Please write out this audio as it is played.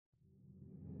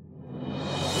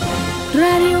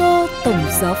Radio Tổng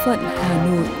Giáo phận Hà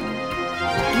Nội.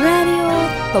 Radio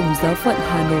Tổng Giáo phận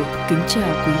Hà Nội kính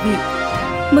chào quý vị.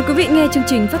 Mời quý vị nghe chương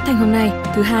trình phát thanh hôm nay,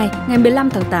 thứ hai, ngày 15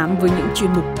 tháng 8 với những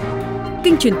chuyên mục: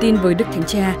 Kinh truyền tin với Đức Thánh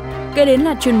Cha, kế đến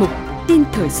là chuyên mục Tin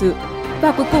thời sự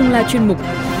và cuối cùng là chuyên mục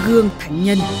Gương Thánh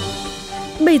Nhân.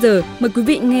 Bây giờ mời quý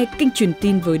vị nghe kinh truyền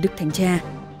tin với Đức Thánh Cha.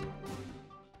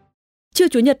 Trưa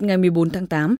Chủ nhật ngày 14 tháng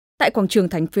 8, tại quảng trường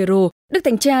Thánh Phêrô, Đức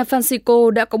Thánh Cha Francisco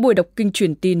đã có buổi đọc kinh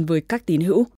truyền tin với các tín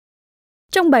hữu.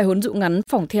 Trong bài huấn dụ ngắn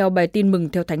phỏng theo bài tin mừng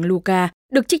theo Thánh Luca,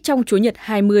 được trích trong Chúa Nhật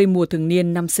 20 mùa thường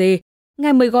niên năm C,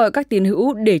 Ngài mời gọi các tín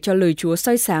hữu để cho lời Chúa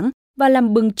soi sáng và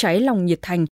làm bừng cháy lòng nhiệt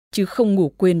thành, chứ không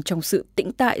ngủ quên trong sự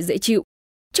tĩnh tại dễ chịu.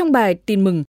 Trong bài tin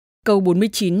mừng, câu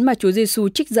 49 mà Chúa Giêsu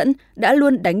trích dẫn đã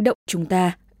luôn đánh động chúng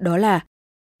ta, đó là: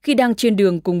 khi đang trên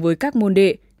đường cùng với các môn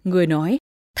đệ, Người nói,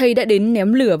 Thầy đã đến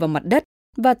ném lửa vào mặt đất,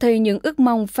 và Thầy những ước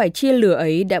mong phải chia lửa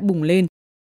ấy đã bùng lên.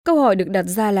 Câu hỏi được đặt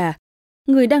ra là: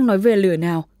 Người đang nói về lửa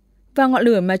nào? Và ngọn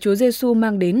lửa mà Chúa Giêsu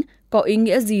mang đến có ý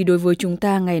nghĩa gì đối với chúng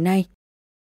ta ngày nay?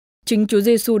 Chính Chúa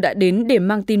Giêsu đã đến để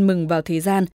mang tin mừng vào thế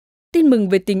gian, tin mừng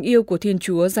về tình yêu của Thiên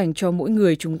Chúa dành cho mỗi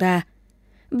người chúng ta.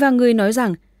 Và Người nói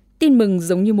rằng tin mừng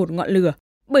giống như một ngọn lửa,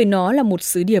 bởi nó là một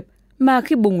sứ điệp mà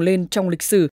khi bùng lên trong lịch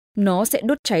sử, nó sẽ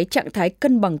đốt cháy trạng thái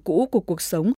cân bằng cũ của cuộc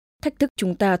sống, thách thức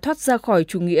chúng ta thoát ra khỏi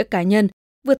chủ nghĩa cá nhân,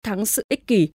 vượt thắng sự ích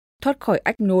kỷ, thoát khỏi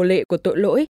ách nô lệ của tội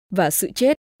lỗi và sự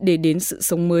chết để đến sự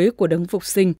sống mới của đấng phục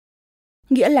sinh.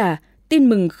 Nghĩa là tin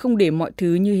mừng không để mọi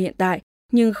thứ như hiện tại,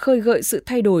 nhưng khơi gợi sự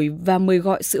thay đổi và mời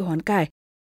gọi sự hoán cải.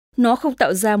 Nó không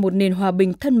tạo ra một nền hòa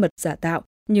bình thân mật giả tạo,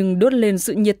 nhưng đốt lên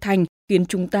sự nhiệt thành khiến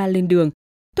chúng ta lên đường,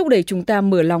 thúc đẩy chúng ta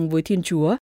mở lòng với Thiên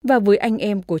Chúa và với anh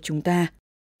em của chúng ta.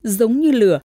 Giống như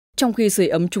lửa, trong khi sưởi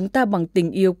ấm chúng ta bằng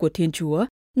tình yêu của Thiên Chúa,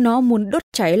 nó muốn đốt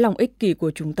cháy lòng ích kỷ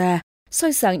của chúng ta,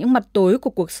 soi sáng những mặt tối của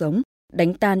cuộc sống,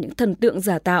 đánh tan những thần tượng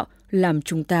giả tạo, làm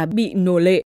chúng ta bị nô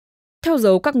lệ. Theo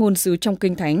dấu các ngôn sứ trong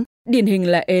Kinh Thánh, điển hình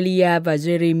là Elia và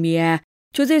Jeremiah,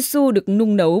 Chúa Giêsu được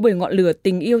nung nấu bởi ngọn lửa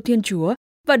tình yêu Thiên Chúa,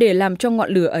 và để làm cho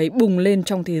ngọn lửa ấy bùng lên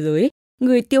trong thế giới,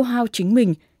 Người tiêu hao chính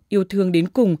mình, yêu thương đến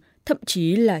cùng, thậm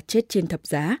chí là chết trên thập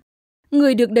giá.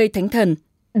 Người được đầy Thánh Thần,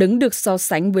 Đấng được so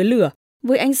sánh với lửa,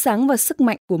 với ánh sáng và sức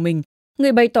mạnh của mình.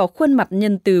 Người bày tỏ khuôn mặt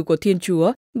nhân từ của Thiên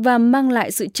Chúa và mang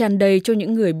lại sự tràn đầy cho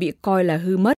những người bị coi là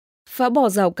hư mất, phá bỏ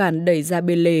rào cản đẩy ra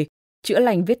bên lề, chữa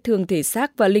lành vết thương thể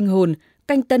xác và linh hồn,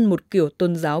 canh tân một kiểu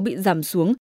tôn giáo bị giảm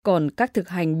xuống, còn các thực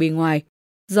hành bề ngoài.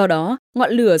 Do đó,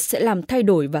 ngọn lửa sẽ làm thay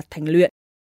đổi và thành luyện.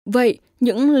 Vậy,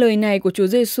 những lời này của Chúa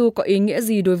Giêsu có ý nghĩa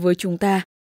gì đối với chúng ta?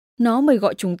 Nó mời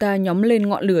gọi chúng ta nhóm lên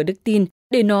ngọn lửa đức tin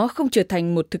để nó không trở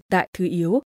thành một thực tại thứ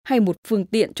yếu hay một phương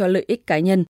tiện cho lợi ích cá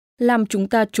nhân, làm chúng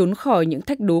ta trốn khỏi những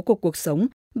thách đố của cuộc sống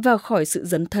và khỏi sự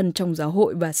dấn thân trong giáo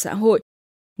hội và xã hội.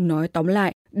 Nói tóm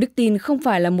lại, đức tin không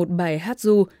phải là một bài hát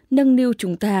ru nâng niu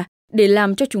chúng ta để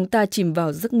làm cho chúng ta chìm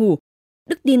vào giấc ngủ.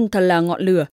 Đức tin thật là ngọn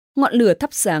lửa thắp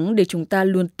sáng để chúng ta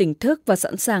luôn tỉnh thức và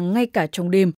sẵn sàng ngay cả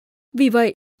trong đêm. Vì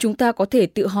vậy, chúng ta có thể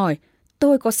tự hỏi,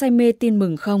 tôi có say mê tin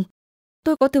mừng không?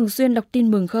 Tôi có thường xuyên đọc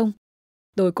tin mừng không?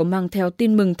 Tôi có mang theo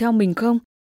tin mừng theo mình không?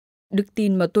 Đức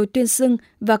tin mà tôi tuyên xưng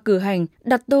và cử hành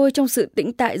đặt tôi trong sự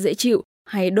tĩnh tại dễ chịu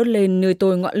hay đốt lên nơi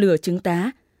tôi ngọn lửa chứng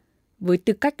tá? Với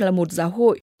tư cách là một giáo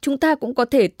hội, chúng ta cũng có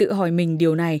thể tự hỏi mình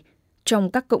điều này.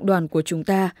 Trong các cộng đoàn của chúng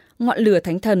ta, ngọn lửa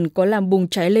Thánh Thần có làm bùng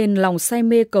cháy lên lòng say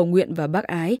mê cầu nguyện và bác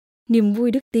ái, niềm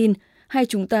vui đức tin, hay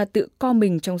chúng ta tự co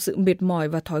mình trong sự mệt mỏi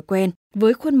và thói quen,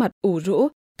 với khuôn mặt ủ rũ,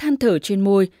 than thở trên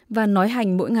môi và nói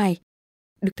hành mỗi ngày?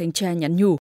 Đức Thánh Cha nhắn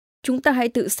nhủ, chúng ta hãy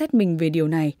tự xét mình về điều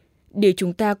này, để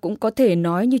chúng ta cũng có thể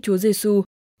nói như Chúa Giêsu,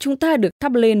 chúng ta được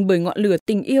thắp lên bởi ngọn lửa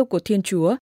tình yêu của Thiên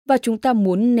Chúa và chúng ta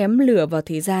muốn ném lửa vào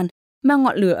thế gian, mang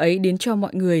ngọn lửa ấy đến cho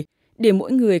mọi người, để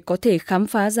mỗi người có thể khám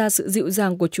phá ra sự dịu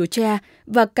dàng của Chúa Cha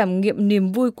và cảm nghiệm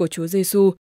niềm vui của Chúa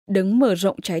Giêsu, Đấng mở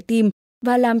rộng trái tim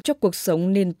và làm cho cuộc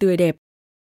sống nên tươi đẹp.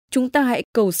 Chúng ta hãy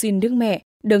cầu xin Đức Mẹ,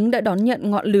 Đấng đã đón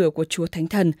nhận ngọn lửa của Chúa Thánh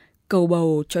Thần, cầu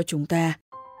bầu cho chúng ta.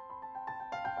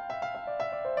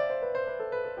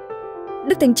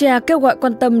 Đức Thánh Cha kêu gọi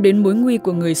quan tâm đến mối nguy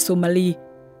của người Somali,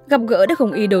 gặp gỡ Đức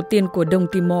Hồng Y đầu tiên của Đông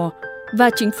Timor và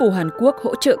chính phủ Hàn Quốc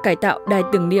hỗ trợ cải tạo đài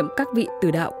tưởng niệm các vị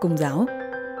tử đạo Công giáo.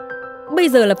 Bây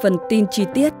giờ là phần tin chi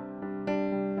tiết.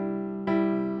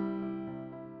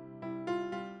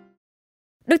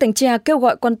 Đức Thánh Cha kêu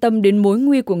gọi quan tâm đến mối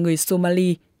nguy của người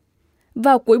Somali.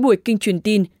 Vào cuối buổi kinh truyền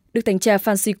tin, Đức Thánh Cha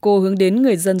Francisco hướng đến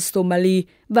người dân Somali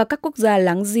và các quốc gia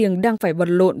láng giềng đang phải vật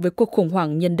lộn với cuộc khủng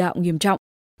hoảng nhân đạo nghiêm trọng.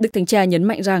 Đức Thánh Cha nhấn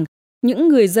mạnh rằng, những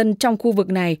người dân trong khu vực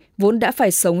này vốn đã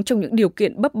phải sống trong những điều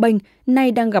kiện bấp bênh,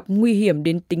 nay đang gặp nguy hiểm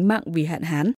đến tính mạng vì hạn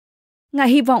hán. Ngài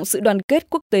hy vọng sự đoàn kết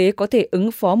quốc tế có thể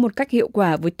ứng phó một cách hiệu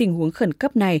quả với tình huống khẩn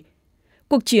cấp này.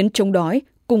 Cuộc chiến chống đói,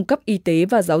 cung cấp y tế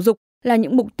và giáo dục là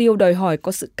những mục tiêu đòi hỏi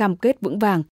có sự cam kết vững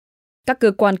vàng. Các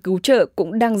cơ quan cứu trợ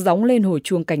cũng đang gióng lên hồi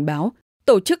chuông cảnh báo.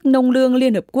 Tổ chức Nông lương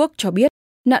Liên Hợp Quốc cho biết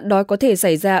nạn đói có thể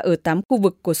xảy ra ở 8 khu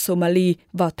vực của Somalia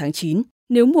vào tháng 9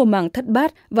 nếu mùa màng thất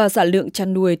bát và sản lượng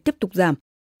chăn nuôi tiếp tục giảm.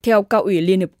 Theo Cao ủy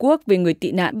Liên Hợp Quốc về người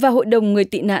tị nạn và Hội đồng người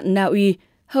tị nạn Na Uy,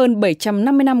 hơn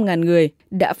 755.000 người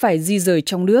đã phải di rời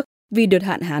trong nước vì đợt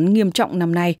hạn hán nghiêm trọng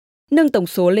năm nay, nâng tổng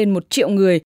số lên 1 triệu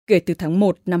người kể từ tháng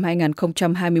 1 năm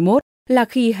 2021 là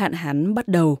khi hạn hán bắt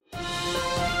đầu.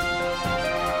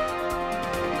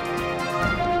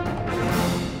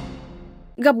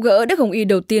 Gặp gỡ Đức Hồng Y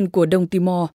đầu tiên của Đông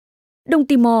Timor. Đông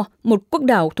Timor, một quốc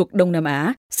đảo thuộc Đông Nam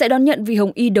Á, sẽ đón nhận vị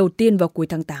Hồng Y đầu tiên vào cuối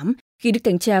tháng 8 khi Đức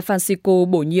Thánh Cha Francisco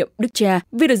bổ nhiệm Đức cha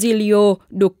Virgilio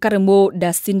do Carmo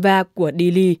da Silva của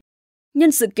Dili.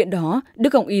 Nhân sự kiện đó,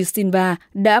 Đức Hồng Y Silva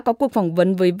đã có cuộc phỏng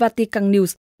vấn với Vatican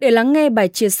News để lắng nghe bài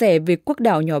chia sẻ về quốc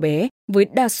đảo nhỏ bé với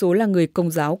đa số là người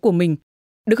Công giáo của mình.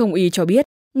 Đức Hồng Y cho biết,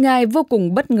 Ngài vô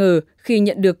cùng bất ngờ khi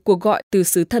nhận được cuộc gọi từ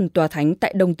sứ thần tòa thánh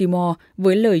tại Đông Timor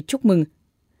với lời chúc mừng.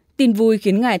 Tin vui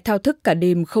khiến Ngài thao thức cả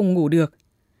đêm không ngủ được.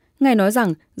 Ngài nói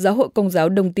rằng Giáo hội Công giáo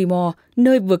Đông Timor,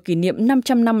 nơi vừa kỷ niệm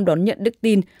 500 năm đón nhận đức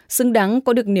tin, xứng đáng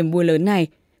có được niềm vui lớn này,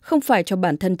 không phải cho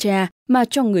bản thân cha mà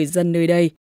cho người dân nơi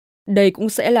đây. Đây cũng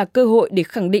sẽ là cơ hội để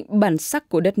khẳng định bản sắc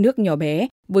của đất nước nhỏ bé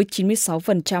với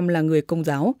 96% là người Công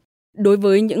giáo. Đối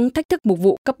với những thách thức mục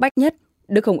vụ cấp bách nhất,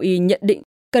 Đức Hồng Y nhận định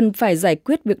cần phải giải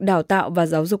quyết việc đào tạo và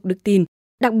giáo dục đức tin,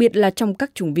 đặc biệt là trong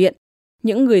các chủng viện.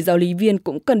 Những người giáo lý viên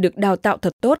cũng cần được đào tạo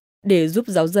thật tốt để giúp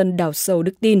giáo dân đào sâu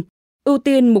đức tin. Ưu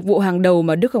tiên mục vụ hàng đầu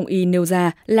mà Đức Hồng Y nêu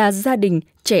ra là gia đình,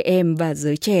 trẻ em và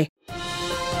giới trẻ.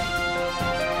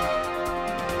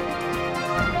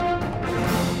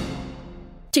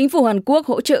 Chính phủ Hàn Quốc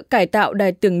hỗ trợ cải tạo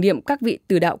đài tưởng niệm các vị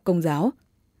tử đạo Công giáo.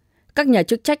 Các nhà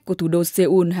chức trách của thủ đô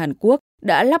Seoul, Hàn Quốc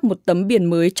đã lắp một tấm biển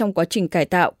mới trong quá trình cải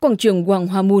tạo quảng trường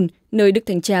Gwanghwamun, nơi Đức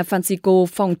Thánh Cha Francisco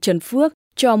phong trần phước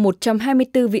cho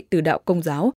 124 vị tử đạo Công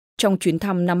giáo trong chuyến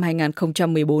thăm năm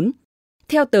 2014.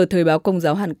 Theo tờ Thời báo Công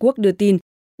giáo Hàn Quốc đưa tin,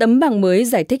 tấm bảng mới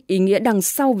giải thích ý nghĩa đằng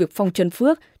sau việc phong trần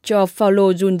phước cho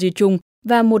Paulo Junji-chung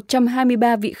và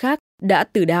 123 vị khác đã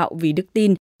tử đạo vì đức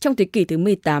tin trong thế kỷ thứ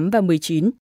 18 và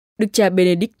 19. Đức cha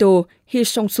Benedicto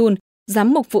Hee-song-sun,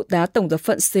 giám mục phụ tá Tổng giáo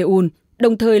phận Seoul,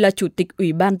 đồng thời là chủ tịch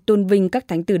Ủy ban tôn vinh các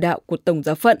thánh tử đạo của Tổng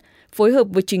giáo phận, phối hợp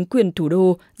với chính quyền thủ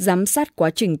đô giám sát quá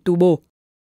trình tu bổ.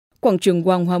 Quảng trường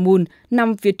Gwanghwamun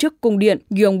nằm phía trước cung điện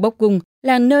Gyeongbokgung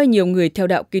là nơi nhiều người theo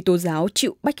đạo Kitô giáo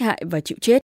chịu bách hại và chịu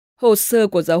chết. Hồ sơ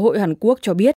của Giáo hội Hàn Quốc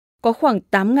cho biết có khoảng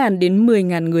 8.000 đến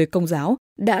 10.000 người Công giáo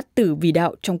đã tử vì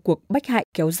đạo trong cuộc bách hại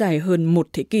kéo dài hơn một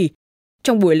thế kỷ.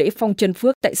 Trong buổi lễ phong trần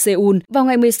phước tại Seoul vào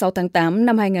ngày 16 tháng 8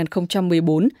 năm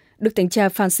 2014, Đức Thánh Cha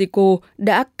Francisco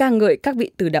đã ca ngợi các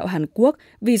vị tử đạo Hàn Quốc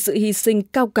vì sự hy sinh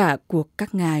cao cả của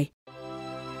các ngài.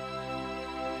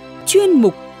 Chuyên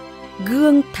mục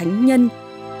Gương Thánh Nhân.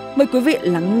 Mời quý vị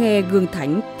lắng nghe Gương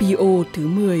Thánh Pio thứ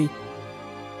 10.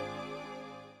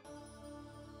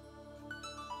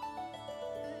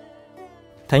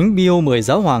 Thánh Pio X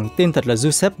Giáo hoàng tên thật là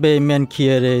Giuseppe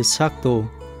Menchiere Sacco,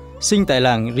 sinh tại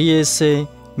làng Riese,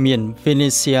 miền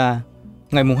Venetia,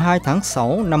 ngày 2 tháng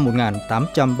 6 năm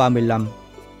 1835.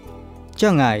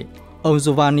 Cha ngài, ông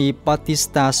Giovanni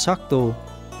Battista Sacco,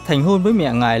 thành hôn với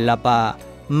mẹ ngài là bà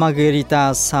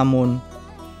Margherita Samon,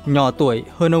 nhỏ tuổi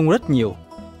hơn ông rất nhiều.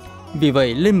 Vì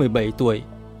vậy, lên 17 tuổi,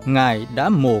 ngài đã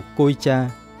mồ côi cha.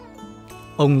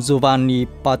 Ông Giovanni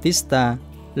Battista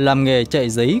làm nghề chạy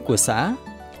giấy của xã,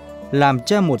 làm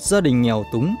cha một gia đình nghèo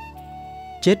túng.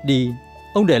 Chết đi,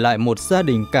 ông để lại một gia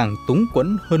đình càng túng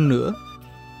quẫn hơn nữa.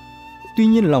 Tuy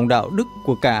nhiên lòng đạo đức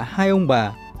của cả hai ông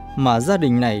bà mà gia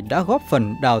đình này đã góp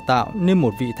phần đào tạo nên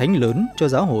một vị thánh lớn cho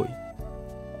giáo hội.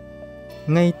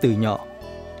 Ngay từ nhỏ,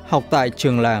 học tại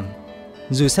trường làng,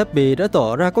 Giuseppe đã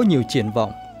tỏ ra có nhiều triển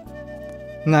vọng.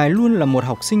 Ngài luôn là một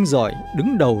học sinh giỏi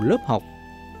đứng đầu lớp học.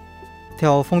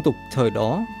 Theo phong tục thời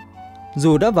đó,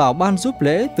 dù đã vào ban giúp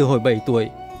lễ từ hồi 7 tuổi,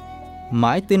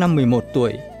 mãi tới năm 11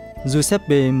 tuổi,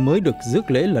 Giuseppe mới được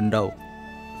rước lễ lần đầu.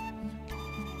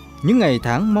 Những ngày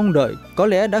tháng mong đợi có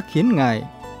lẽ đã khiến ngài,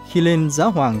 khi lên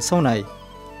giáo hoàng sau này,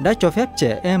 đã cho phép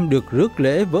trẻ em được rước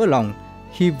lễ vỡ lòng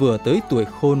khi vừa tới tuổi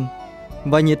khôn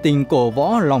và nhiệt tình cổ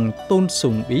võ lòng tôn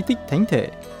sùng bí tích thánh thể.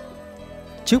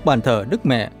 Trước bàn thờ Đức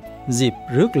Mẹ, dịp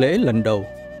rước lễ lần đầu,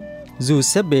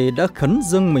 Giuseppe đã khấn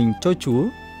dâng mình cho Chúa.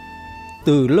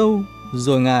 Từ lâu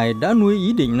rồi ngài đã nuôi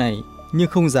ý định này nhưng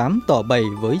không dám tỏ bày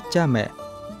với cha mẹ.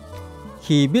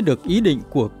 Khi biết được ý định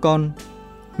của con,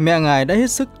 mẹ ngài đã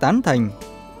hết sức tán thành.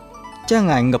 Cha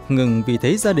ngài ngập ngừng vì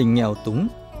thấy gia đình nghèo túng,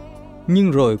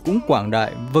 nhưng rồi cũng quảng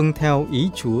đại vâng theo ý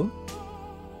Chúa.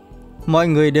 Mọi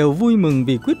người đều vui mừng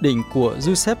vì quyết định của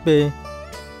Giuseppe,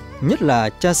 nhất là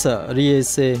cha sở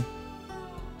Riese.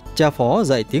 Cha phó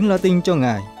dạy tiếng Latin cho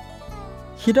ngài.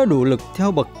 Khi đã đủ lực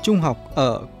theo bậc trung học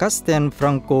ở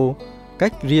Castelfranco,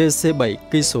 cách Riese 7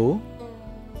 cây số.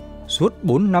 Suốt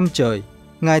 4 năm trời,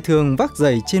 ngài thường vác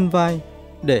giày trên vai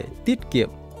để tiết kiệm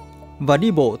và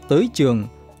đi bộ tới trường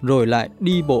rồi lại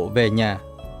đi bộ về nhà.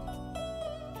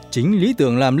 Chính lý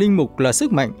tưởng làm linh mục là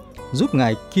sức mạnh giúp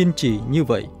ngài kiên trì như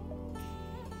vậy.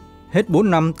 Hết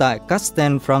 4 năm tại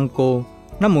Castelfranco,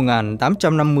 năm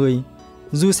 1850,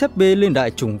 Giuseppe lên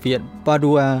đại chủng viện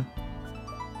Padua.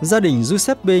 Gia đình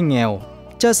Giuseppe nghèo,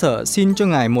 cha sở xin cho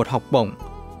ngài một học bổng.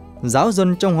 Giáo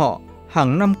dân trong họ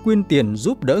hàng năm quyên tiền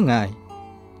giúp đỡ ngài.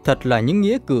 Thật là những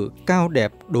nghĩa cử cao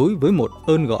đẹp đối với một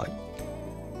ơn gọi.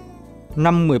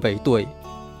 Năm 17 tuổi,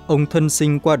 ông thân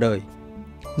sinh qua đời.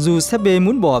 Giuseppe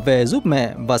muốn bỏ về giúp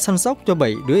mẹ và săn sóc cho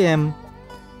 7 đứa em.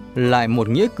 Lại một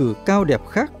nghĩa cử cao đẹp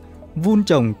khác vun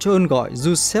trồng cho ơn gọi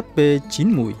Giuseppe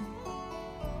chín mùi.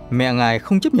 Mẹ ngài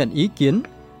không chấp nhận ý kiến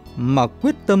mà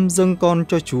quyết tâm dâng con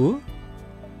cho Chúa.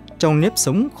 Trong nếp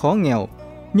sống khó nghèo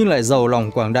nhưng lại giàu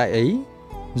lòng quảng đại ấy,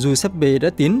 Giuseppe đã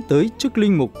tiến tới chức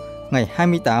linh mục ngày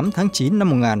 28 tháng 9 năm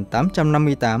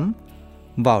 1858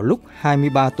 vào lúc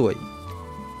 23 tuổi.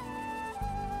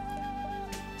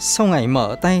 Sau ngày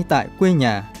mở tay tại quê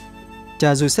nhà,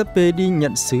 cha Giuseppe đi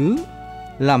nhận xứ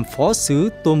làm phó xứ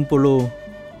Tombolo.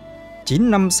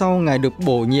 9 năm sau, ngài được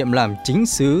bổ nhiệm làm chính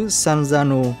xứ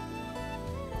Sanzano.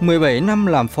 17 năm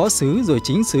làm phó xứ rồi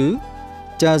chính xứ,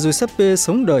 cha Giuseppe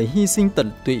sống đời hy sinh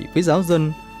tận tụy với giáo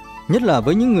dân, nhất là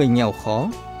với những người nghèo khó,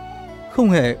 không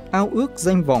hề ao ước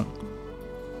danh vọng.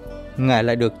 Ngài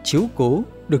lại được chiếu cố,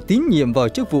 được tín nhiệm vào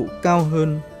chức vụ cao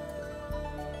hơn.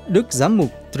 Đức giám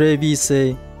mục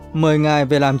Treviso mời ngài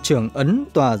về làm trưởng ấn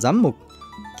tòa giám mục,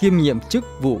 kiêm nhiệm chức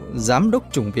vụ giám đốc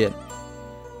chủng viện.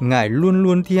 Ngài luôn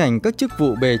luôn thi hành các chức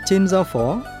vụ bề trên giao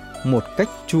phó một cách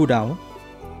chu đáo.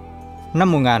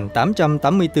 Năm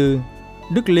 1884,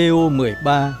 Đức Leo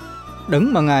 13,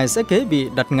 đấng mà ngài sẽ kế vị,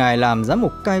 đặt ngài làm giám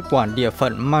mục cai quản địa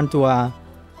phận Mantua.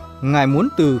 Ngài muốn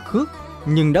từ khước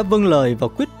nhưng đã vâng lời và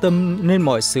quyết tâm nên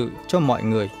mọi sự cho mọi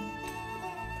người.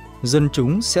 Dân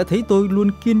chúng sẽ thấy tôi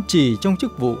luôn kiên trì trong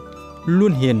chức vụ,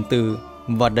 luôn hiền từ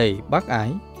và đầy bác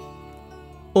ái.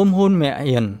 Ôm hôn mẹ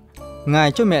hiền,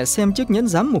 ngài cho mẹ xem chiếc nhẫn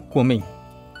giám mục của mình.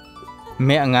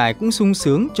 Mẹ ngài cũng sung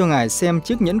sướng cho ngài xem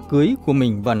chiếc nhẫn cưới của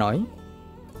mình và nói: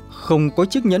 không có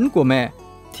chiếc nhẫn của mẹ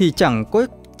thì chẳng có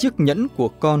chiếc nhẫn của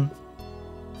con.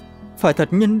 Phải thật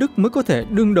nhân đức mới có thể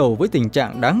đương đầu với tình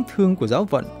trạng đáng thương của giáo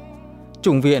phận.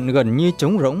 Chủng viện gần như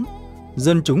trống rỗng,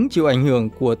 dân chúng chịu ảnh hưởng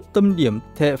của tâm điểm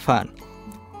thệ phản,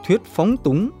 thuyết phóng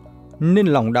túng nên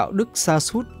lòng đạo đức sa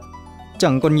sút,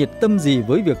 chẳng còn nhiệt tâm gì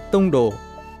với việc tông đồ,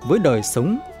 với đời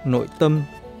sống nội tâm.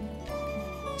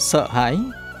 Sợ hãi,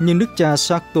 nhưng đức cha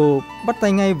Sarto bắt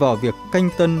tay ngay vào việc canh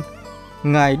tân.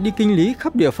 Ngài đi kinh lý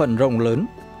khắp địa phận rộng lớn.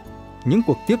 Những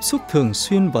cuộc tiếp xúc thường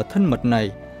xuyên và thân mật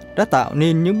này đã tạo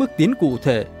nên những bước tiến cụ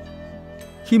thể.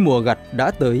 Khi mùa gặt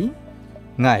đã tới,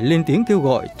 ngài lên tiếng kêu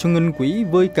gọi cho ngân quỹ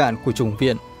vơi cạn của chủng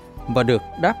viện và được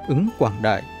đáp ứng quảng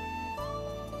đại.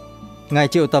 Ngài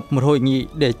triệu tập một hội nghị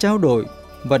để trao đổi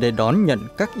và để đón nhận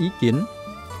các ý kiến.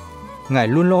 Ngài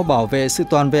luôn lo bảo vệ sự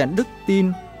toàn vẹn đức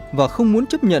tin và không muốn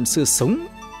chấp nhận sự sống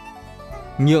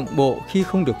nhượng bộ khi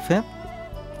không được phép.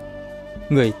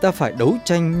 Người ta phải đấu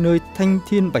tranh nơi thanh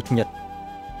thiên bạch nhật.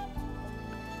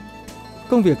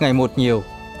 Công việc ngày một nhiều,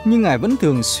 nhưng ngài vẫn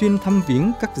thường xuyên thăm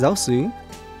viếng các giáo xứ.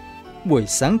 Buổi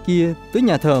sáng kia, tới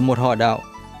nhà thờ một họ đạo,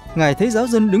 ngài thấy giáo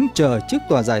dân đứng chờ trước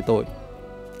tòa giải tội.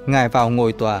 Ngài vào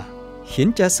ngồi tòa,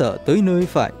 khiến cha sở tới nơi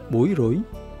phải bối rối.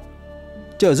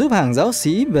 Trợ giúp hàng giáo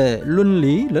sĩ về luân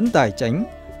lý lẫn tài chánh,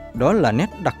 đó là nét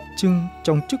đặc trưng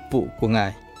trong chức vụ của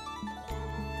ngài.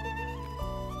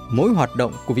 Mỗi hoạt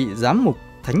động của vị giám mục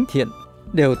thánh thiện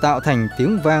đều tạo thành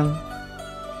tiếng vang.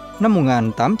 Năm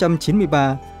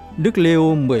 1893, Đức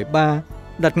Leo 13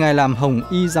 đặt ngài làm hồng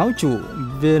y giáo chủ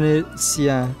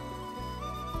Venezia.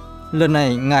 Lần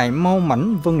này ngài mau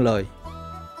mắn vâng lời.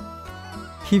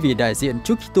 Khi vị đại diện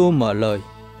Chúa Kitô mở lời,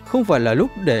 không phải là lúc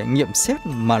để nghiệm xét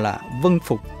mà là vâng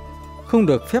phục, không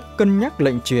được phép cân nhắc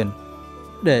lệnh truyền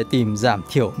để tìm giảm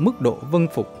thiểu mức độ vâng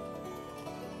phục.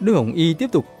 Đức Hồng Y tiếp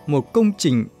tục một công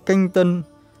trình canh tân.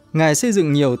 Ngài xây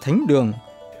dựng nhiều thánh đường.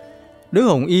 Đức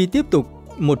Hồng Y tiếp tục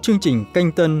một chương trình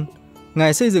canh tân.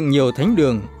 Ngài xây dựng nhiều thánh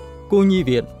đường, cô nhi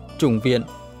viện, chủng viện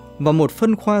và một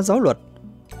phân khoa giáo luật.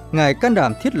 Ngài can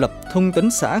đảm thiết lập thông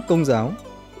tấn xã Công giáo.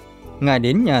 Ngài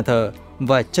đến nhà thờ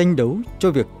và tranh đấu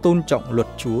cho việc tôn trọng luật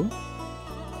Chúa.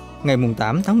 Ngày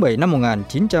 8 tháng 7 năm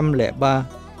 1903,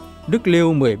 Đức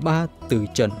Leo 13 từ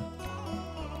trần.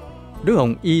 Đức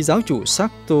Hồng Y giáo chủ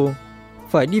Sarto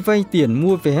phải đi vay tiền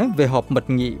mua vé về họp mật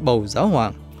nghị bầu giáo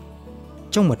hoàng.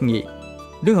 Trong mật nghị,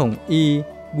 Đức Hồng Y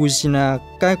Buzina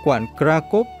cai quản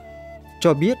Krakow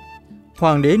cho biết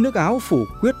Hoàng đế nước Áo phủ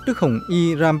quyết Đức Hồng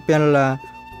Y Rampella,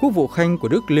 quốc vụ khanh của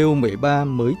Đức Leo 13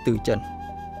 mới từ trần.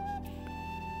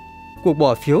 Cuộc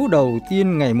bỏ phiếu đầu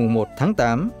tiên ngày 1 tháng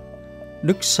 8,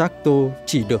 Đức Sarto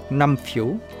chỉ được 5 phiếu.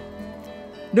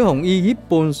 Đức Hồng Y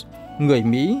Gippons, người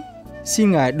Mỹ,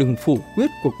 xin ngài đừng phủ quyết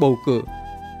cuộc bầu cử.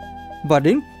 Và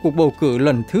đến cuộc bầu cử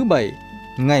lần thứ 7,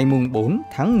 ngày 4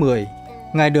 tháng 10,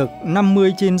 ngài được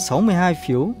 50 trên 62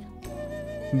 phiếu.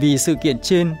 Vì sự kiện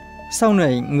trên, sau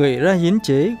này người ra hiến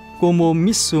chế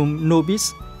Comomissum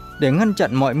Nobis để ngăn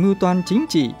chặn mọi mưu toan chính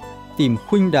trị, tìm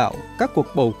khuynh đảo các cuộc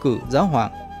bầu cử giáo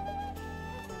hoàng.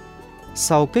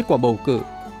 Sau kết quả bầu cử,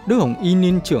 Đức Hồng Y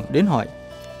Niên trưởng đến hỏi: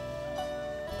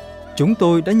 "Chúng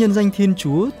tôi đã nhân danh Thiên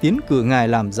Chúa tiến cử ngài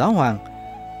làm giáo hoàng,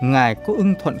 ngài có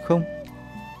ưng thuận không?"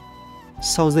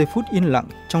 Sau giây phút yên lặng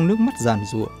trong nước mắt giàn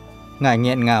giụa, ngài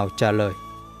nghẹn ngào trả lời: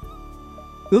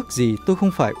 "Ước gì tôi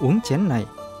không phải uống chén này,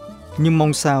 nhưng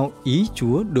mong sao ý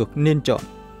Chúa được nên chọn."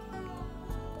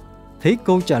 Thấy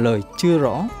câu trả lời chưa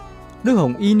rõ, Đức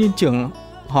Hồng Y Niên trưởng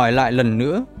hỏi lại lần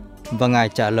nữa và ngài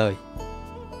trả lời: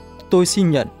 "Tôi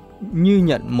xin nhận như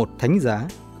nhận một thánh giá."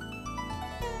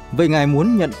 Vậy ngài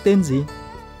muốn nhận tên gì?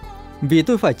 Vì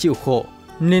tôi phải chịu khổ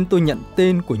nên tôi nhận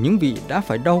tên của những vị đã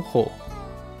phải đau khổ.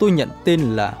 Tôi nhận tên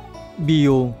là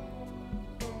Bio.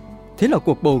 Thế là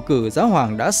cuộc bầu cử giáo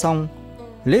hoàng đã xong.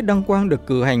 Lễ đăng quang được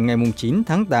cử hành ngày 9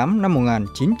 tháng 8 năm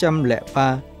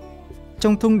 1903.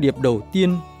 Trong thông điệp đầu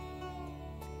tiên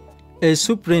E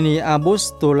Supremi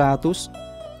Apostolatus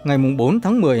ngày 4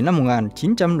 tháng 10 năm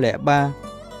 1903,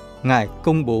 ngài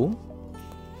công bố: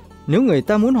 "Nếu người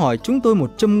ta muốn hỏi chúng tôi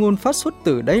một châm ngôn phát xuất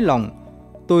từ đáy lòng,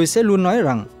 tôi sẽ luôn nói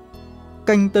rằng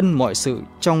canh tân mọi sự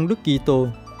trong Đức Kitô."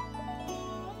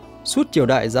 Suốt triều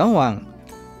đại giáo hoàng,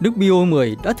 Đức Pio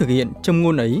X đã thực hiện châm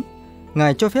ngôn ấy.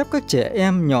 Ngài cho phép các trẻ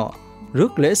em nhỏ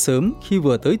rước lễ sớm khi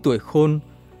vừa tới tuổi khôn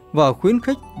và khuyến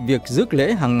khích việc rước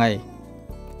lễ hàng ngày.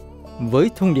 Với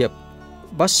thông điệp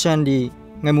Bassendi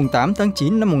ngày 8 tháng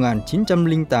 9 năm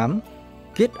 1908,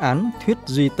 kết án thuyết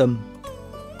duy tâm.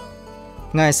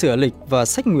 Ngài sửa lịch và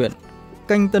sách nguyện,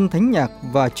 canh tân thánh nhạc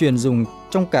và truyền dùng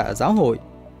trong cả giáo hội.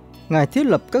 Ngài thiết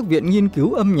lập các viện nghiên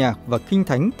cứu âm nhạc và kinh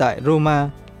thánh tại Roma.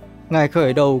 Ngài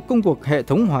khởi đầu công cuộc hệ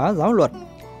thống hóa giáo luật.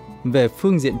 Về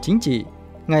phương diện chính trị,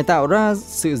 Ngài tạo ra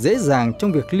sự dễ dàng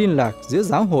trong việc liên lạc giữa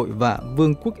giáo hội và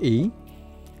Vương quốc Ý.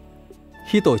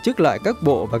 Khi tổ chức lại các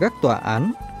bộ và các tòa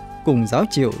án cùng giáo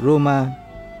triều Roma,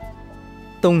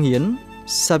 Tông hiến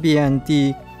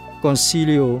Sapienti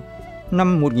Concilio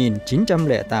năm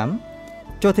 1908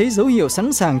 cho thấy dấu hiệu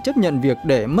sẵn sàng chấp nhận việc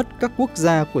để mất các quốc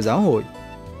gia của giáo hội,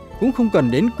 cũng không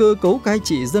cần đến cơ cấu cai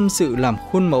trị dân sự làm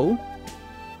khuôn mẫu.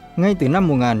 Ngay từ năm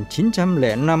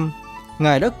 1905,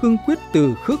 Ngài đã cương quyết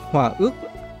từ khước hòa ước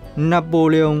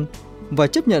Napoleon và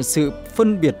chấp nhận sự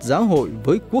phân biệt giáo hội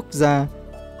với quốc gia,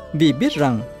 vì biết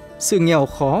rằng sự nghèo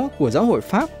khó của giáo hội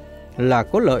Pháp là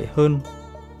có lợi hơn.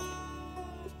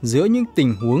 Giữa những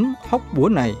tình huống hóc búa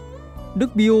này, Đức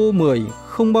Pio X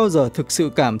không bao giờ thực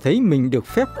sự cảm thấy mình được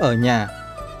phép ở nhà.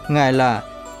 Ngài là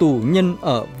tù nhân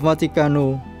ở Vaticano.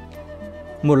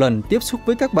 Một lần tiếp xúc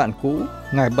với các bạn cũ,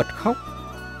 Ngài bật khóc: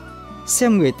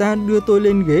 "Xem người ta đưa tôi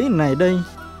lên ghế này đây."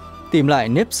 Tìm lại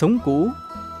nếp sống cũ,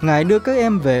 Ngài đưa các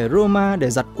em về Roma để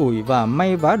giặt ủi và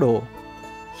may vá đồ.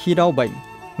 Khi đau bệnh,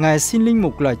 Ngài xin linh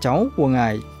mục là cháu của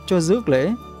Ngài cho rước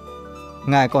lễ.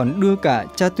 Ngài còn đưa cả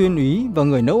cha tuyên úy và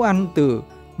người nấu ăn từ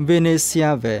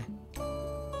Venecia về.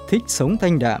 Thích sống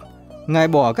thanh đạm, Ngài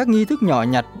bỏ các nghi thức nhỏ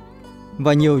nhặt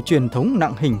và nhiều truyền thống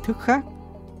nặng hình thức khác.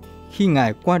 Khi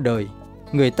Ngài qua đời,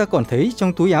 người ta còn thấy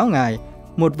trong túi áo Ngài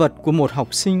một vật của một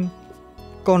học sinh,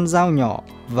 con dao nhỏ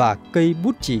và cây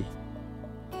bút chì.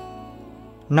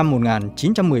 Năm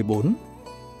 1914,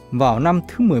 vào năm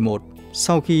thứ 11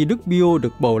 sau khi Đức Pio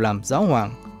được bầu làm giáo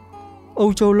hoàng,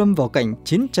 Âu Châu lâm vào cảnh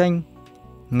chiến tranh.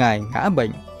 Ngài ngã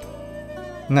bệnh.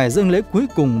 Ngài dâng lễ cuối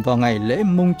cùng vào ngày lễ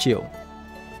Mông Triệu.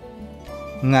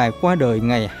 Ngài qua đời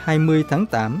ngày 20 tháng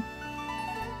 8.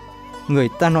 Người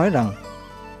ta nói rằng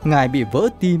Ngài bị vỡ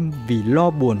tim vì lo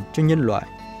buồn cho nhân loại.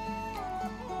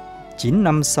 9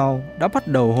 năm sau đã bắt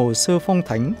đầu hồ sơ phong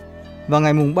thánh. Vào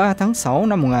ngày 3 tháng 6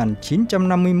 năm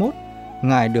 1951,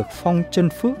 Ngài được phong chân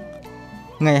phước.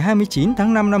 Ngày 29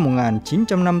 tháng 5 năm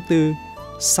 1954,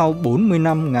 sau 40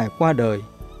 năm Ngài qua đời,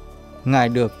 Ngài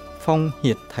được phong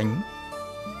hiệt thánh.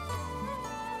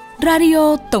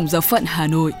 Radio Tổng giáo phận Hà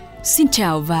Nội xin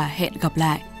chào và hẹn gặp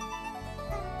lại.